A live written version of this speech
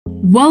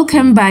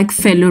Welcome back,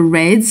 fellow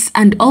Reds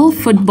and all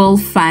football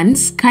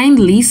fans.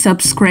 Kindly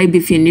subscribe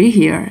if you're new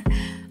here.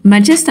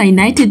 Manchester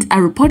United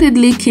are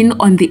reportedly keen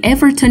on the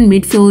Everton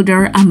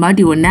midfielder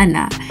Amadou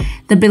Onana.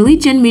 The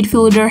Belgian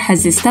midfielder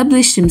has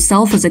established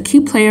himself as a key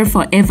player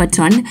for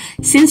Everton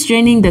since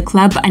joining the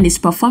club, and his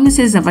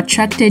performances have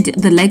attracted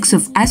the likes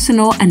of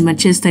Arsenal and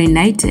Manchester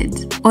United.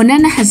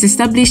 Onana has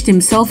established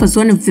himself as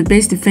one of the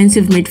best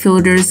defensive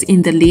midfielders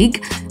in the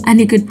league, and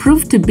he could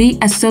prove to be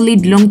a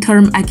solid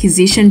long-term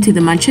acquisition to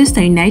the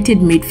Manchester United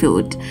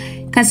midfield.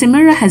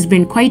 Casemiro has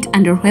been quite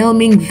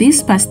underwhelming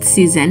this past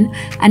season,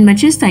 and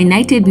Manchester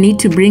United need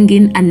to bring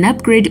in an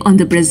upgrade on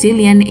the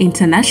Brazilian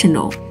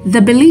international.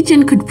 The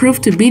Belgian could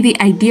prove to be the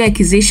ideal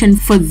acquisition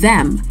for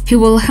them. He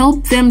will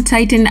help them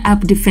tighten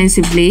up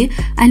defensively,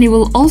 and he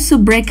will also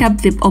break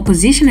up the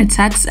opposition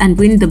attacks and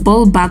win the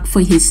ball back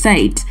for his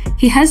side.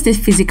 He has the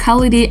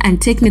physicality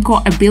and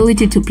technical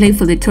ability to play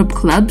for the top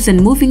clubs,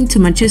 and moving to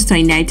Manchester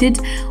United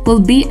will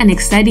be an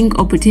exciting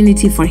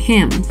opportunity for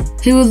him.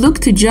 He will look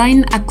to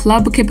join a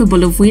club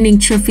capable of winning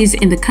trophies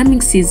in the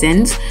coming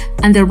seasons,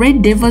 and the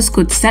Red Devils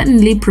could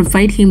certainly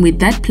provide him with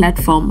that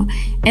platform.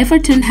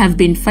 Everton have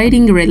been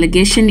fighting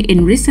relegation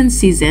in recent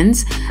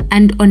seasons,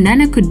 and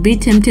Onana could be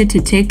tempted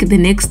to take the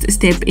next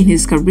step in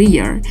his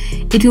career.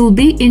 It will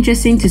be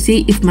interesting to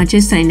see if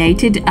Manchester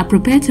United are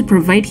prepared to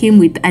provide him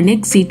with an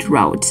exit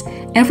route.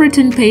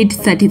 Everton paid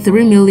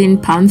 £33 million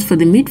for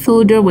the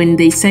midfielder when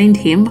they signed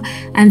him,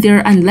 and they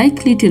are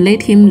unlikely to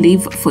let him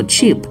leave for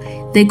cheap.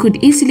 They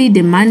could easily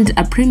demand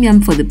a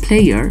premium for the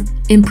player.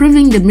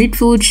 Improving the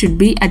midfield should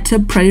be a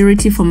top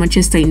priority for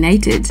Manchester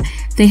United.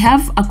 They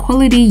have a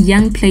quality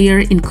young player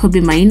in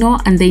Kobbie Mainoo,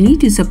 and they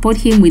need to support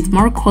him with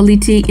more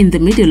quality in the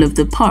middle of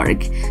the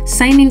park.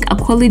 Signing a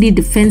quality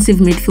defensive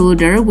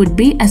midfielder would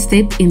be a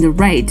step in the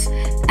right.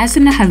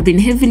 Arsenal have been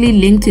heavily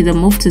linked to the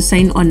move to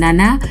sign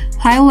Onana,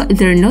 while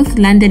their North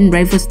London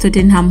rivals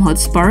Tottenham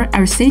Hotspur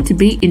are said to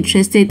be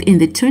interested in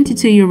the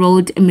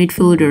 22-year-old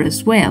midfielder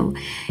as well.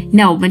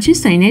 Now,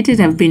 Manchester United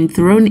have been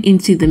thrown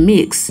into the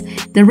mix.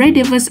 The Red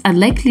Devils are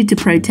likely to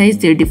prioritize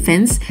their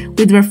defense,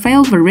 with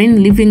Raphael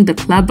Varane leaving the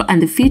club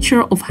and the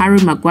future of Harry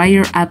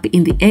Maguire up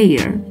in the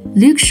air.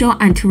 Luke Shaw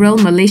and Tyrell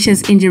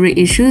Malaysia's injury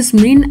issues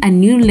mean a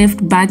new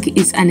left back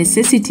is a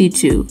necessity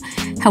too.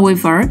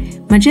 However,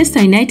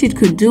 Manchester United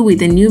could do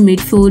with a new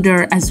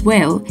midfielder as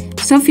well.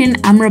 Sofiane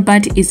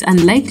Amrabat is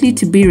unlikely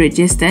to be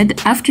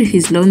registered after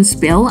his loan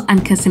spell,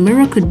 and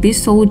Casemiro could be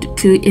sold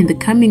too in the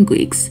coming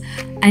weeks.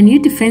 A new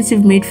defensive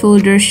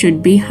midfielder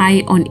should be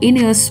high on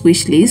Ineos'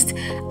 wish list,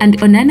 and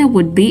Onana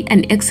would be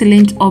an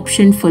excellent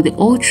option for the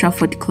Old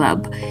Trafford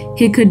club.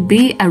 He could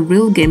be a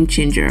real game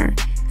changer.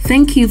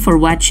 Thank you for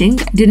watching.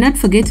 Do not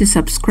forget to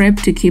subscribe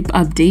to keep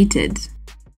updated.